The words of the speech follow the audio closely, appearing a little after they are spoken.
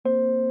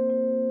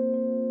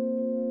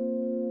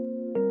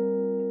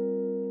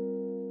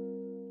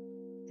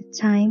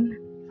Time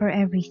for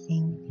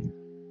everything.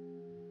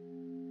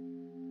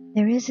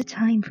 There is a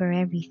time for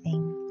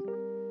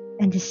everything,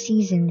 and a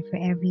season for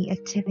every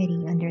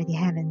activity under the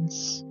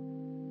heavens.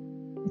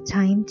 A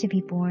time to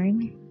be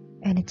born,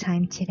 and a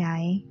time to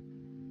die.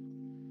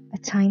 A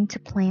time to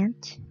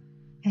plant,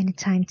 and a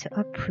time to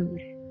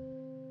uproot.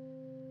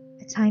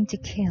 A time to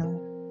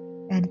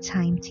kill, and a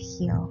time to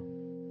heal.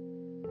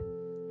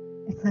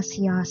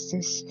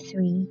 Ecclesiastes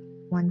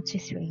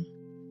 3:1-3.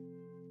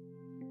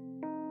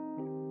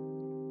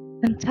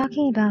 I'm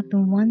talking about the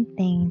one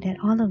thing that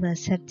all of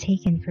us have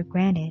taken for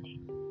granted: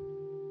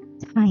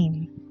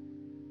 time.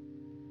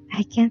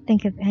 I can't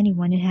think of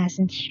anyone who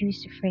hasn't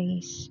used the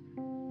phrase,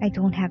 "I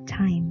don't have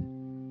time."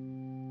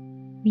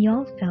 We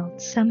all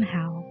felt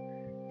somehow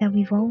that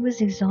we've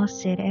always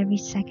exhausted every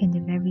second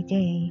of every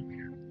day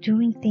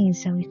doing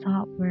things that we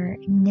thought were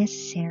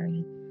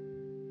necessary.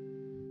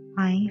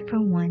 I, for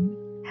one,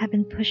 have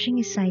been pushing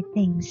aside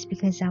things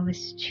because I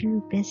was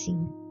too busy.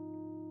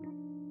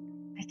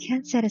 I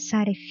can't set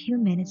aside a few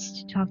minutes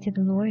to talk to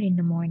the Lord in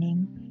the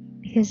morning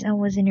because I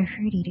was in a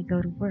hurry to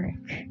go to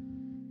work.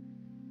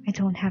 I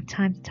don't have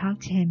time to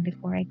talk to Him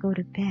before I go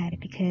to bed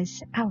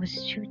because I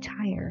was too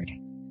tired.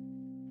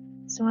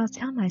 So I'll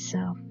tell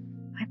myself,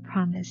 I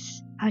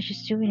promise, I'll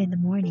just do it in the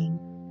morning.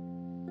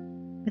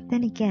 But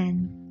then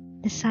again,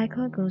 the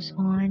cycle goes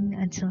on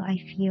until I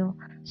feel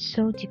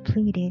so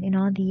depleted and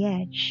on the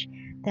edge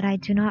that I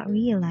do not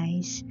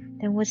realize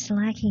that what's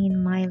lacking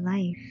in my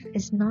life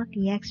is not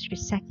the extra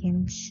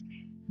seconds,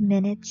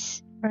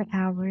 minutes, or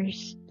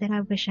hours that I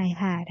wish I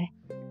had,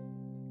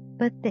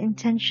 but the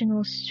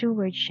intentional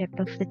stewardship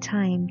of the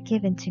time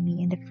given to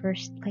me in the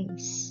first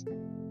place.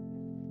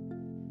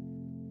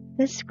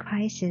 This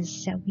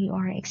crisis that we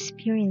are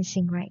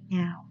experiencing right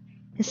now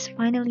has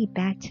finally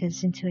backed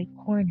us into a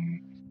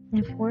corner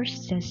and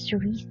forced us to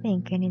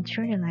rethink and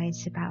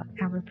internalize about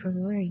our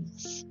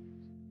priorities.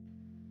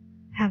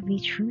 Have we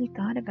truly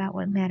thought about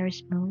what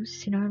matters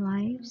most in our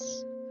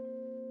lives?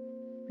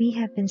 We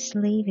have been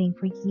slaving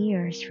for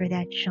years for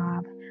that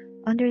job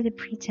under the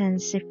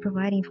pretense of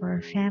providing for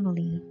our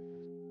family,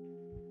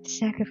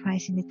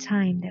 sacrificing the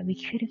time that we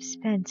could have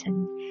spent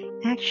on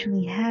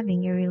actually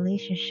having a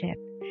relationship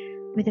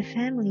with the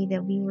family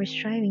that we were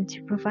striving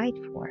to provide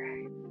for.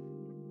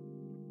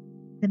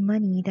 The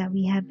money that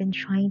we have been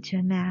trying to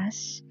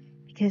amass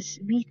because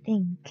we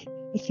think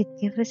it could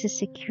give us a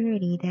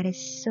security that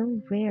is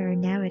so rare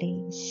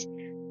nowadays.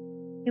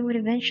 It would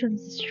eventually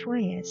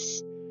destroy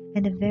us,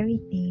 and the very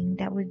thing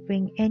that would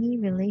bring any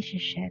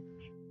relationship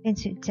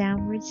into a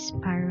downward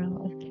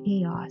spiral of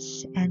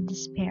chaos and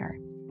despair.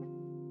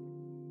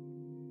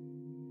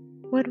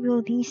 What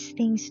will these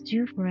things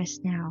do for us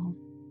now?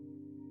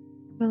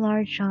 Will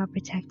our job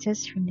protect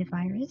us from the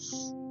virus?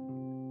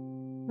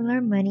 Will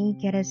our money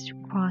get us to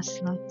cross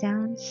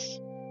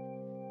lockdowns?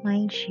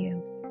 Mind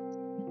you,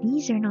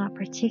 these are not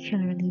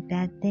particularly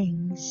bad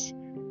things.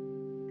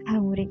 I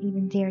wouldn't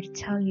even dare to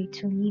tell you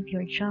to leave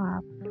your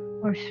job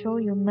or throw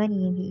your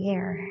money in the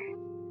air.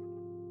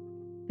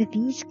 But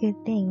these good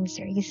things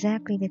are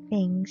exactly the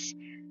things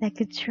that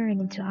could turn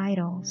into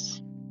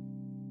idols.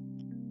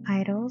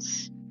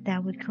 Idols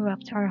that would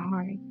corrupt our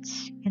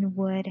hearts and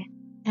would,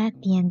 at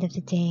the end of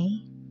the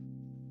day,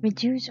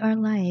 reduce our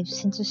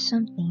lives into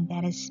something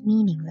that is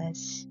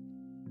meaningless.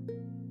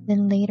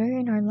 Then later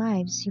in our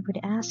lives, we would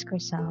ask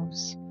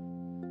ourselves,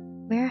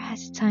 where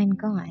has time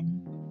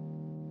gone?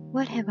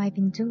 What have I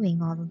been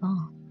doing all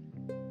along?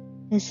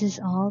 This is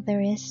all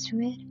there is to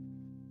it?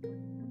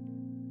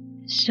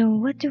 So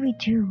what do we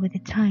do with the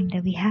time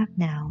that we have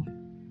now?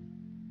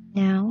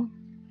 Now,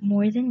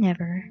 more than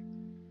ever,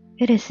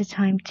 it is the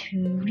time to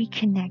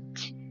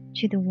reconnect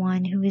to the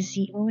one who is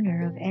the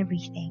owner of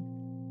everything.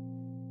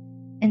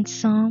 In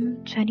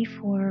Psalm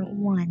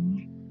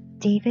 24:1,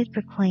 David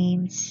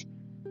proclaims,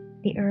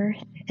 "The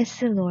earth is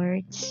the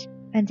Lord's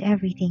and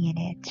everything in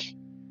it,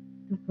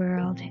 the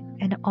world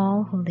and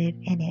all who live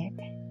in it."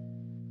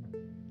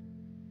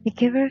 The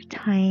giver of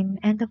time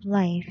and of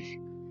life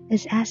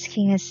is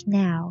asking us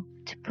now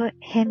to put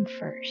Him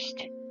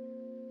first.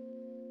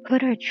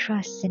 Put our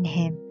trust in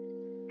Him,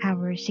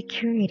 our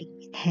security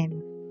in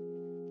Him.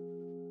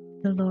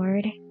 The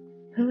Lord,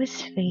 who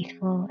is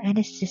faithful and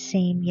is the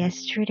same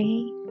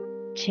yesterday,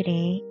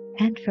 today,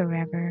 and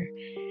forever,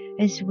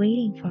 is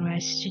waiting for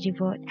us to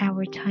devote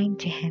our time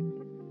to Him.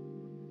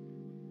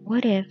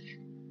 What if,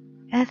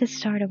 at the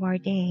start of our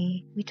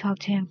day, we talk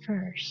to Him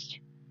first?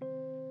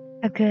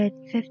 A good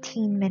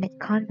 15-minute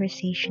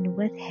conversation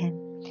with Him,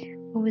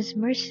 who is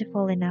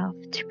merciful enough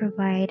to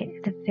provide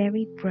the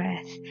very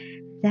breath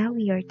that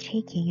we are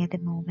taking at the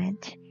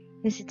moment,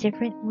 is a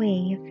different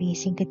way of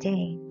facing the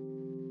day.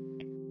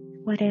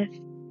 What if,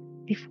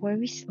 before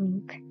we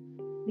sleep,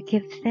 we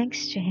give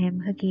thanks to Him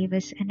who gave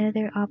us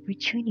another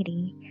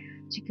opportunity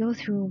to go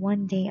through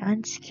one day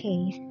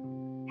unscathed,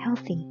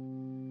 healthy?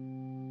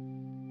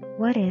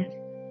 What if,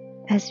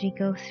 as we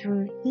go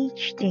through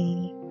each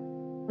day,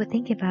 we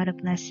think about a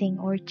blessing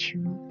or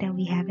two that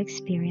we have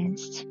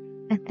experienced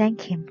and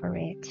thank Him for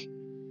it?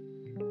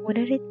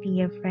 Wouldn't it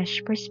be a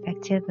fresh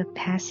perspective of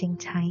passing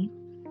time?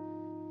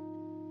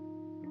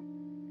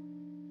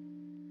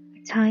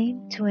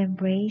 time to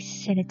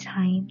embrace and a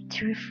time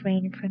to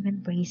refrain from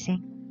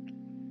embracing,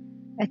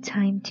 a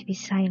time to be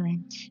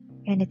silent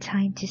and a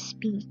time to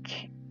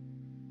speak,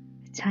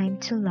 a time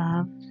to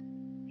love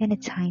and a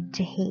time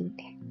to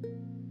hate,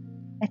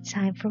 a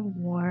time for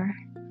war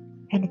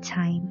and a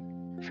time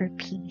for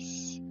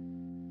peace.